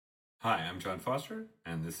Hi, I'm John Foster,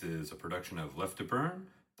 and this is a production of Left to Burn,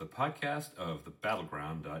 the podcast of the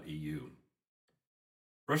Battleground.eu.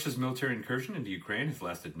 Russia's military incursion into Ukraine has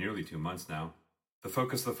lasted nearly 2 months now. The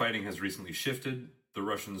focus of the fighting has recently shifted. The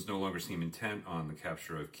Russians no longer seem intent on the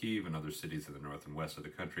capture of Kyiv and other cities in the north and west of the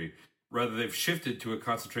country. Rather, they've shifted to a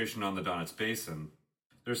concentration on the Donetsk Basin.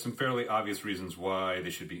 There are some fairly obvious reasons why they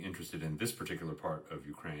should be interested in this particular part of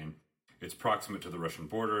Ukraine. It's proximate to the Russian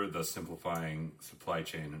border, thus simplifying supply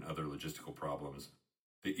chain and other logistical problems.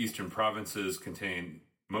 The eastern provinces contain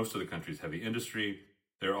most of the country's heavy industry.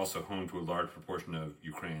 They're also home to a large proportion of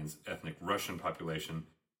Ukraine's ethnic Russian population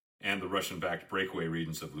and the Russian-backed breakaway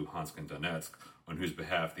regions of Luhansk and Donetsk, on whose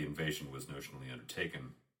behalf the invasion was notionally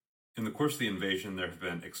undertaken. In the course of the invasion, there have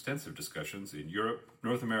been extensive discussions in Europe,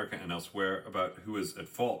 North America, and elsewhere about who is at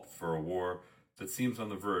fault for a war that seems on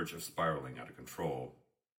the verge of spiraling out of control.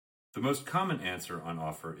 The most common answer on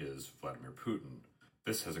offer is Vladimir Putin.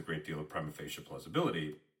 This has a great deal of prima facie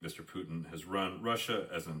plausibility. Mr. Putin has run Russia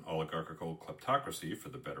as an oligarchical kleptocracy for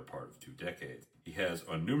the better part of 2 decades. He has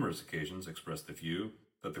on numerous occasions expressed the view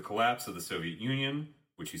that the collapse of the Soviet Union,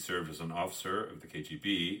 which he served as an officer of the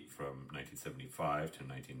KGB from 1975 to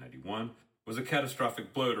 1991, was a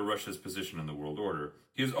catastrophic blow to Russia's position in the world order.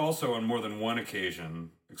 He has also on more than one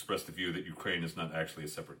occasion expressed the view that Ukraine is not actually a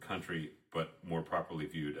separate country, but more properly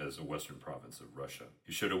viewed as a western province of Russia.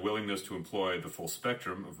 He showed a willingness to employ the full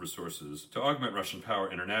spectrum of resources to augment Russian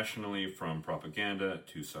power internationally, from propaganda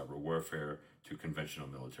to cyber warfare to conventional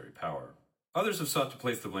military power. Others have sought to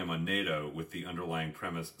place the blame on NATO, with the underlying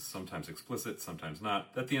premise, sometimes explicit, sometimes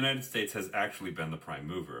not, that the United States has actually been the prime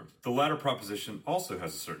mover. The latter proposition also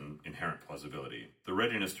has a certain inherent plausibility. The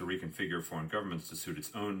readiness to reconfigure foreign governments to suit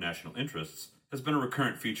its own national interests has been a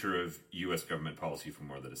recurrent feature of U.S. government policy for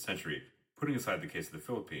more than a century, putting aside the case of the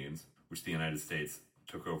Philippines, which the United States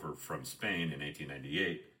took over from Spain in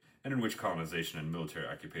 1898, and in which colonization and military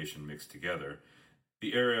occupation mixed together.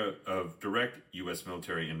 The era of direct U.S.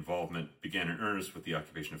 military involvement began in earnest with the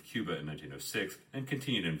occupation of Cuba in 1906 and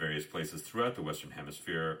continued in various places throughout the Western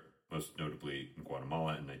Hemisphere, most notably in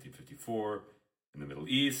Guatemala in 1954, in the Middle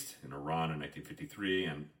East, in Iran in 1953,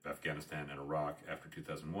 and Afghanistan and Iraq after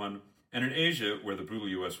 2001, and in Asia, where the brutal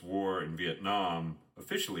U.S. war in Vietnam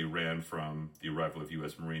officially ran from the arrival of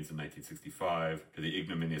U.S. Marines in 1965 to the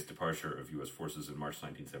ignominious departure of U.S. forces in March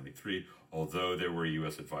 1973, although there were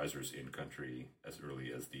U.S. advisors in country as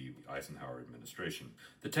early as the Eisenhower administration.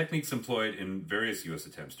 The techniques employed in various U.S.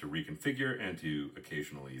 attempts to reconfigure and to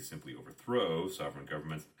occasionally simply overthrow sovereign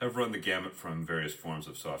governments have run the gamut from various forms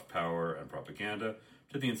of soft power and propaganda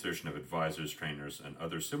to the insertion of advisors, trainers, and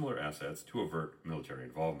other similar assets to avert military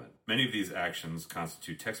involvement. Many of these actions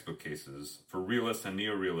constitute textbook cases for realist and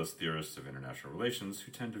neo-realist theorists of international relations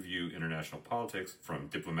who tend to view international politics, from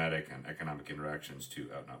diplomatic and economic interactions to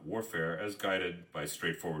out-and-out warfare, as guided by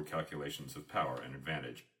straightforward calculations of power and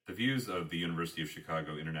advantage. The views of the University of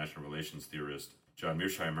Chicago international relations theorist John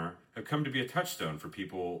Mearsheimer have come to be a touchstone for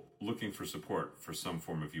people looking for support for some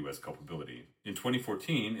form of U.S. culpability. In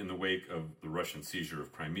 2014, in the wake of the Russian seizure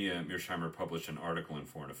of Crimea, Mearsheimer published an article in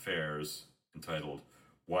Foreign Affairs entitled,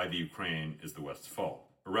 "Why the Ukraine is the West's Fault."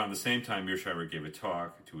 Around the same time, Mearsheimer gave a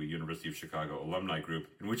talk to a University of Chicago alumni group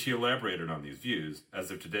in which he elaborated on these views.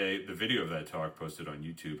 As of today, the video of that talk posted on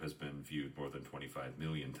YouTube has been viewed more than 25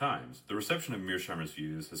 million times. The reception of Mearsheimer's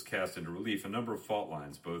views has cast into relief a number of fault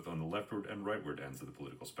lines both on the leftward and rightward ends of the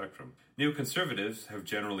political spectrum. Neoconservatives have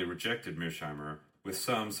generally rejected Mearsheimer, with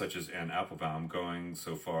some, such as Anne Applebaum, going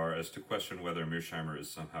so far as to question whether Mearsheimer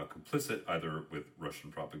is somehow complicit either with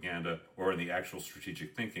Russian propaganda or in the actual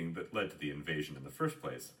strategic thinking that led to the invasion in the first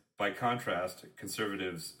place. By contrast,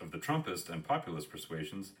 conservatives of the Trumpist and populist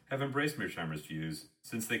persuasions have embraced Mearsheimer's views,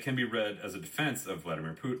 since they can be read as a defense of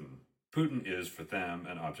Vladimir Putin. Putin is, for them,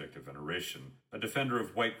 an object of veneration, a defender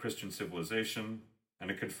of white Christian civilization,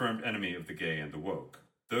 and a confirmed enemy of the gay and the woke.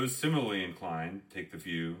 Those similarly inclined take the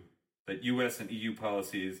view that U.S. and EU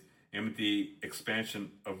policies aim at the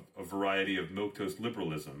expansion of a variety of milquetoast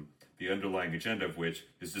liberalism, the underlying agenda of which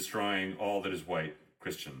is destroying all that is white,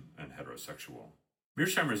 Christian, and heterosexual.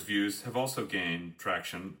 Mearsheimer's views have also gained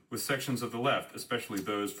traction with sections of the left, especially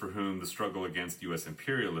those for whom the struggle against U.S.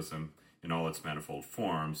 imperialism in all its manifold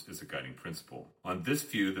forms is a guiding principle. On this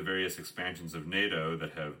view, the various expansions of NATO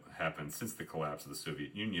that have happened since the collapse of the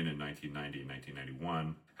Soviet Union in 1990 and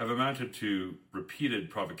 1991 have amounted to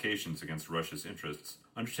repeated provocations against Russia's interests,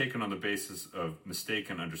 undertaken on the basis of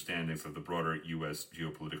mistaken understandings of the broader U.S.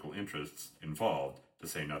 geopolitical interests involved, to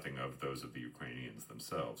say nothing of those of the Ukrainians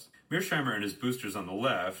themselves. Mearsheimer and his boosters on the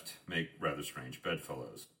left make rather strange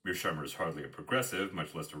bedfellows. Mearsheimer is hardly a progressive,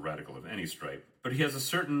 much less a radical of any stripe, but he has a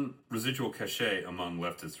certain residual cachet among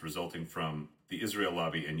leftists resulting from The Israel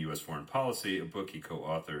Lobby and U.S. Foreign Policy, a book he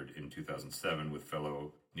co-authored in 2007 with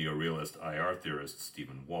fellow neorealist IR theorist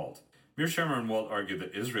Stephen Walt. Mearsheimer and Walt argue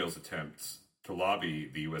that Israel's attempts to lobby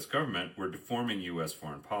the U.S. government were deforming U.S.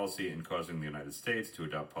 foreign policy and causing the United States to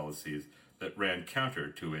adopt policies that ran counter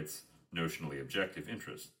to its notionally objective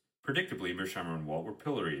interests. Predictably, Mearsheimer and Walt were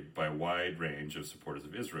pilloried by a wide range of supporters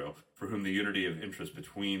of Israel, for whom the unity of interest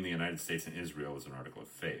between the United States and Israel is an article of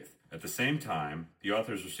faith. At the same time, the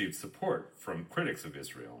authors received support from critics of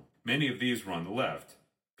Israel. Many of these were on the left,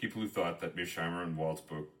 people who thought that Mearsheimer and Walt's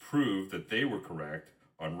book proved that they were correct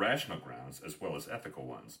on rational grounds as well as ethical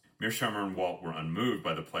ones. Mearsheimer and Walt were unmoved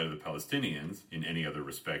by the plight of the Palestinians in any other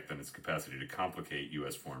respect than its capacity to complicate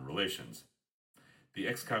U.S. foreign relations. The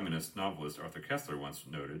ex-communist novelist Arthur Koestler once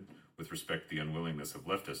noted, with respect to the unwillingness of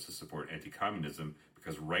leftists to support anti-communism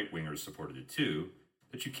because right-wingers supported it too,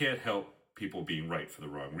 that you can't help people being right for the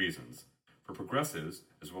wrong reasons. For progressives,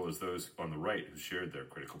 as well as those on the right who shared their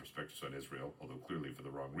critical perspectives on Israel, although clearly for the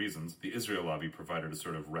wrong reasons, the Israel lobby provided a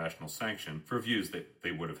sort of rational sanction for views that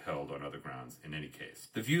they would have held on other grounds in any case.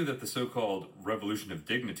 The view that the so-called revolution of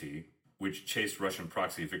dignity, which chased Russian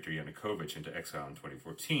proxy Viktor Yanukovych into exile in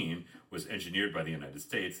 2014, was engineered by the United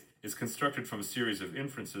States, is constructed from a series of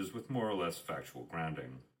inferences with more or less factual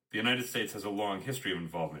grounding. The United States has a long history of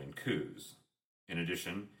involvement in coups. In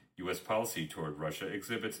addition, U.S. policy toward Russia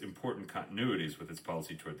exhibits important continuities with its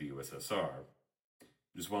policy toward the USSR.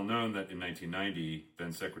 It is well known that in 1990,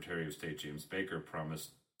 then Secretary of State James Baker promised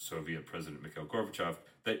Soviet President Mikhail Gorbachev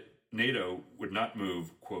that NATO would not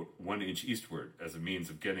move, quote, 1 inch eastward as a means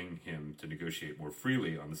of getting him to negotiate more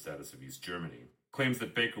freely on the status of East Germany. Claims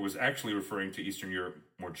that Baker was actually referring to Eastern Europe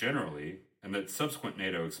more generally, and that subsequent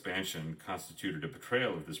NATO expansion constituted a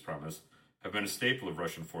betrayal of this promise, have been a staple of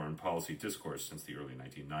Russian foreign policy discourse since the early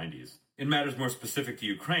 1990s. In matters more specific to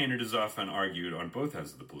Ukraine, it is often argued on both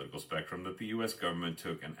ends of the political spectrum that the U.S. government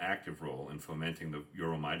took an active role in fomenting the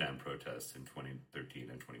Euromaidan protests in 2013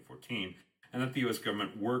 and 2014, and that the U.S.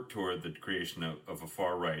 government worked toward the creation of a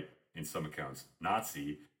far-right, in some accounts,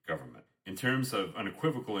 Nazi government. In terms of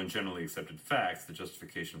unequivocal and generally accepted facts, the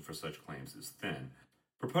justification for such claims is thin.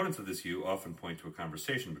 Proponents of this view often point to a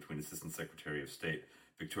conversation between Assistant Secretary of State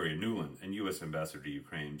Victoria Nuland and U.S. Ambassador to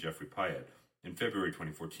Ukraine Jeffrey Pyatt in February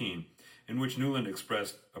 2014, in which Nuland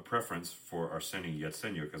expressed a preference for Arseniy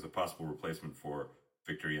Yatsenyuk as a possible replacement for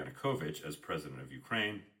Viktor Yanukovych as president of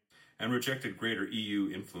Ukraine, and rejected greater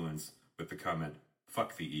EU influence with the comment,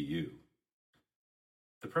 "fuck the EU."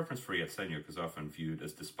 The preference for Yatsenyuk is often viewed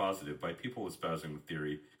as dispositive by people espousing the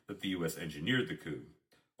theory that the U.S. engineered the coup.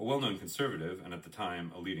 A well-known conservative, and at the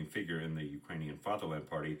time a leading figure in the Ukrainian Fatherland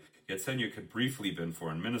Party, Yatsenyuk had briefly been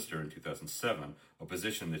foreign minister in 2007, a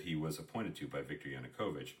position that he was appointed to by Viktor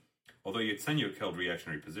Yanukovych. Although Yatsenyuk held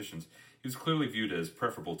reactionary positions, he was clearly viewed as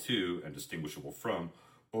preferable to, and distinguishable from,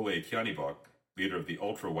 Oleh Tyanibok, leader of the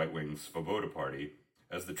ultra-right-wing Svoboda Party,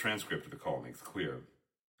 as the transcript of the call makes clear.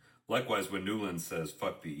 Likewise, when Nuland says,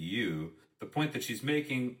 "fuck the EU," the point that she's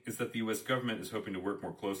making is that the U.S. government is hoping to work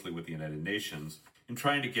more closely with the United Nations in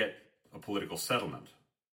trying to get a political settlement.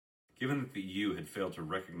 Given that the EU had failed to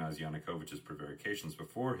recognize Yanukovych's prevarications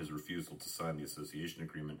before his refusal to sign the association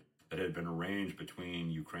agreement that had been arranged between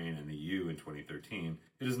Ukraine and the EU in 2013,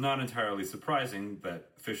 it is not entirely surprising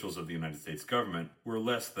that officials of the United States government were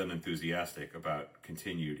less than enthusiastic about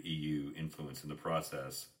continued EU influence in the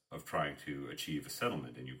process of trying to achieve a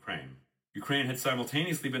settlement in Ukraine. Ukraine had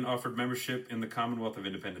simultaneously been offered membership in the Commonwealth of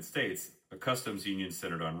Independent States, a customs union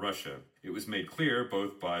centered on Russia. It was made clear,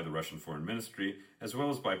 both by the Russian Foreign Ministry as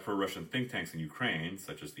well as by pro-Russian think tanks in Ukraine,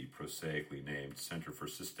 such as the prosaically named Center for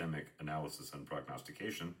Systemic Analysis and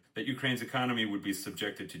Prognostication, that Ukraine's economy would be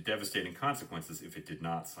subjected to devastating consequences if it did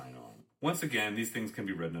not sign on. Once again, these things can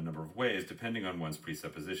be read in a number of ways, depending on one's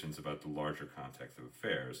presuppositions about the larger context of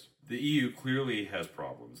affairs. The EU clearly has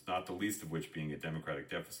problems, not the least of which being a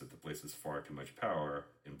democratic deficit that places far too much power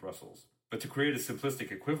in Brussels. But to create a simplistic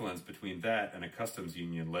equivalence between that and a customs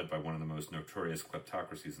union led by one of the most notorious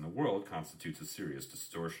kleptocracies in the world constitutes a serious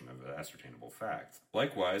distortion of ascertainable facts.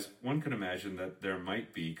 Likewise, one could imagine that there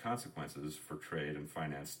might be consequences for trade and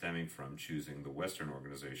finance stemming from choosing the Western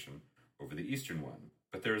organization over the Eastern one.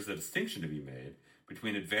 But there is a distinction to be made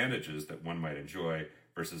between advantages that one might enjoy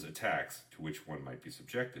versus attacks to which one might be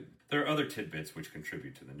subjected. There are other tidbits which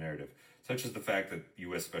contribute to the narrative, such as the fact that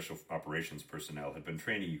U.S. Special Operations personnel had been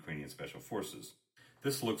training Ukrainian special forces.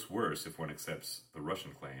 This looks worse if one accepts the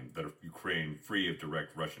Russian claim that a Ukraine free of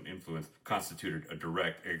direct Russian influence constituted a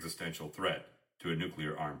direct existential threat to a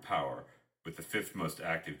nuclear-armed power, with the fifth most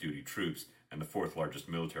active duty troops and the fourth largest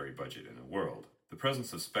military budget in the world. The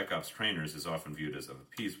presence of Spec Ops trainers is often viewed as of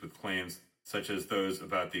a piece with claims such as those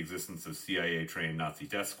about the existence of CIA-trained Nazi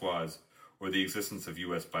death squads or the existence of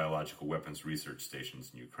U.S. biological weapons research stations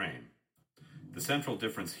in Ukraine. The central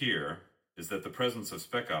difference here is that the presence of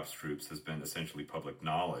Spec Ops troops has been essentially public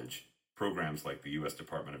knowledge. Programs like the U.S.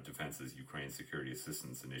 Department of Defense's Ukraine Security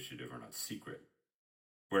Assistance Initiative are not secret,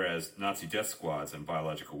 whereas Nazi death squads and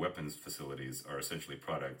biological weapons facilities are essentially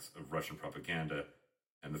products of Russian propaganda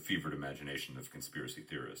and the fevered imagination of conspiracy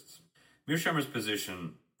theorists. Mearsheimer's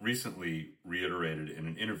position, recently reiterated in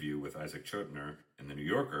an interview with Isaac Chotiner in The New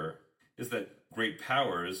Yorker, is that great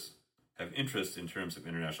powers have interests in terms of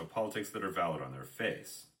international politics that are valid on their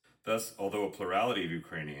face. Thus, although a plurality of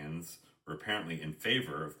Ukrainians were apparently in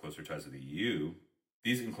favor of closer ties with the EU,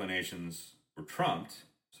 these inclinations were trumped,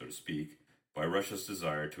 so to speak, by Russia's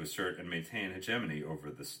desire to assert and maintain hegemony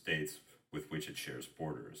over the states with which it shares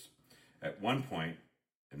borders. At one point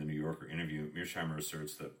in the New Yorker interview, Mearsheimer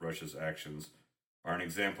asserts that Russia's actions are an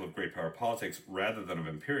example of great power politics rather than of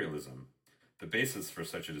imperialism. The basis for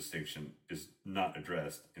such a distinction is not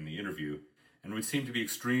addressed in the interview and would seem to be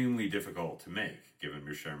extremely difficult to make, given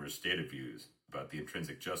Mearsheimer's stated views about the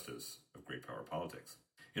intrinsic justice of great power politics.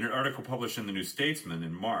 In an article published in The New Statesman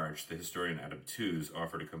in March, the historian Adam Tooze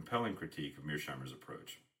offered a compelling critique of Mearsheimer's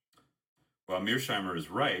approach. While Mearsheimer is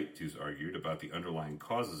right, Tooze argued, about the underlying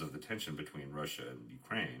causes of the tension between Russia and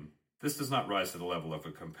Ukraine, this does not rise to the level of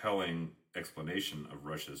a compelling explanation of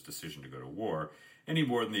Russia's decision to go to war, any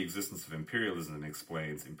more than the existence of imperialism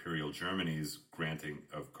explains Imperial Germany's granting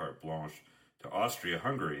of carte blanche to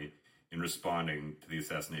Austria-Hungary in responding to the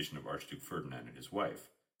assassination of Archduke Ferdinand and his wife.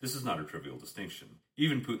 This is not a trivial distinction.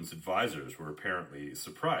 Even Putin's advisors were apparently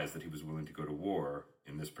surprised that he was willing to go to war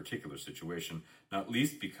in this particular situation, not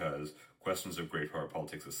least because, questions of great power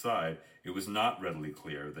politics aside, it was not readily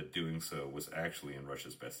clear that doing so was actually in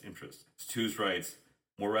Russia's best interest. As Tooze writes,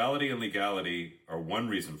 morality and legality are one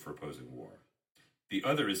reason for opposing war. The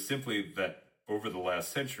other is simply that, over the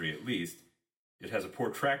last century at least, it has a poor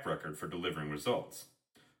track record for delivering results.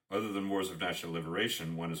 Other than wars of national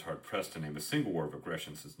liberation, one is hard-pressed to name a single war of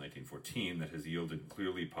aggression since 1914 that has yielded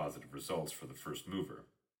clearly positive results for the first mover.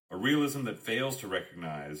 A realism that fails to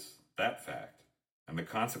recognize that fact and the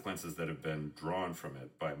consequences that have been drawn from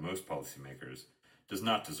it by most policymakers does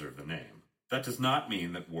not deserve the name. That does not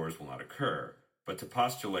mean that wars will not occur, but to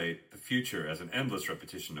postulate the future as an endless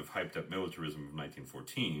repetition of hyped-up militarism of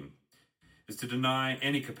 1914 is to deny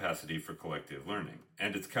any capacity for collective learning,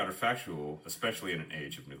 and it's counterfactual, especially in an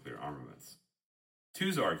age of nuclear armaments.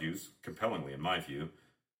 Tooze argues, compellingly in my view,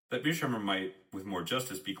 that Mearsheimer might, with more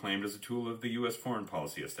justice, be claimed as a tool of the U.S. foreign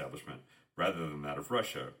policy establishment, rather than that of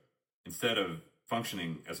Russia. Instead of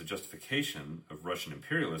functioning as a justification of Russian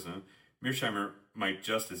imperialism, Mearsheimer might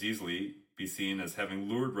just as easily be seen as having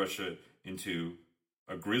lured Russia into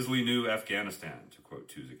a grisly new Afghanistan, to quote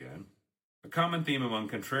Tooze again. A common theme among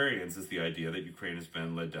contrarians is the idea that Ukraine has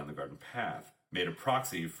been led down the garden path, made a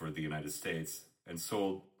proxy for the United States, and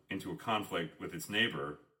sold into a conflict with its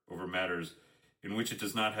neighbor over matters in which it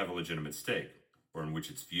does not have a legitimate stake, or in which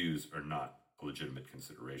its views are not a legitimate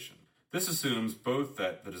consideration. This assumes both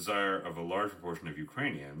that the desire of a large proportion of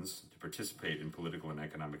Ukrainians to participate in political and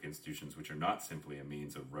economic institutions which are not simply a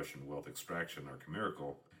means of Russian wealth extraction are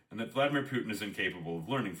chimerical, and that Vladimir Putin is incapable of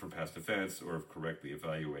learning from past events or of correctly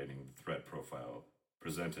evaluating the threat profile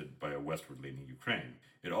presented by a westward-leaning Ukraine.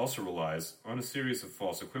 It also relies on a series of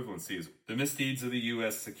false equivalencies. The misdeeds of the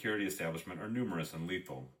U.S. security establishment are numerous and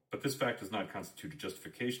lethal, but this fact does not constitute a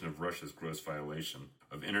justification of Russia's gross violation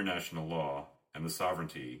of international law and the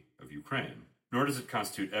sovereignty of Ukraine. Nor does it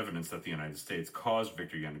constitute evidence that the United States caused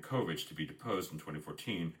Viktor Yanukovych to be deposed in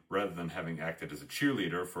 2014, rather than having acted as a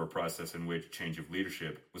cheerleader for a process in which change of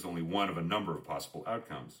leadership was only one of a number of possible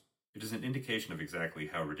outcomes. It is an indication of exactly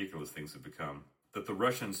how ridiculous things have become that the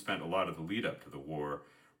Russians spent a lot of the lead-up to the war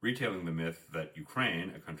retailing the myth that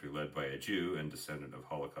Ukraine, a country led by a Jew and descendant of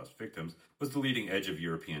Holocaust victims, was the leading edge of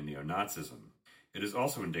European neo-Nazism. It is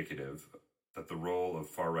also indicative that the role of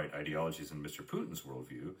far-right ideologies in Mr. Putin's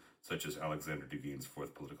worldview, such as Alexander Dugin's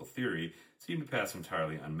fourth political theory, seem to pass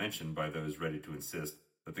entirely unmentioned by those ready to insist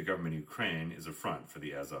that the government of Ukraine is a front for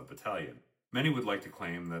the Azov Battalion. Many would like to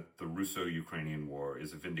claim that the Russo-Ukrainian War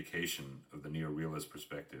is a vindication of the neo-realist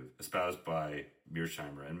perspective espoused by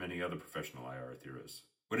Mearsheimer and many other professional IR theorists.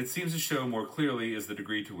 What it seems to show more clearly is the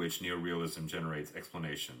degree to which neo-realism generates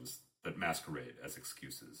explanations that masquerade as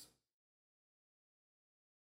excuses.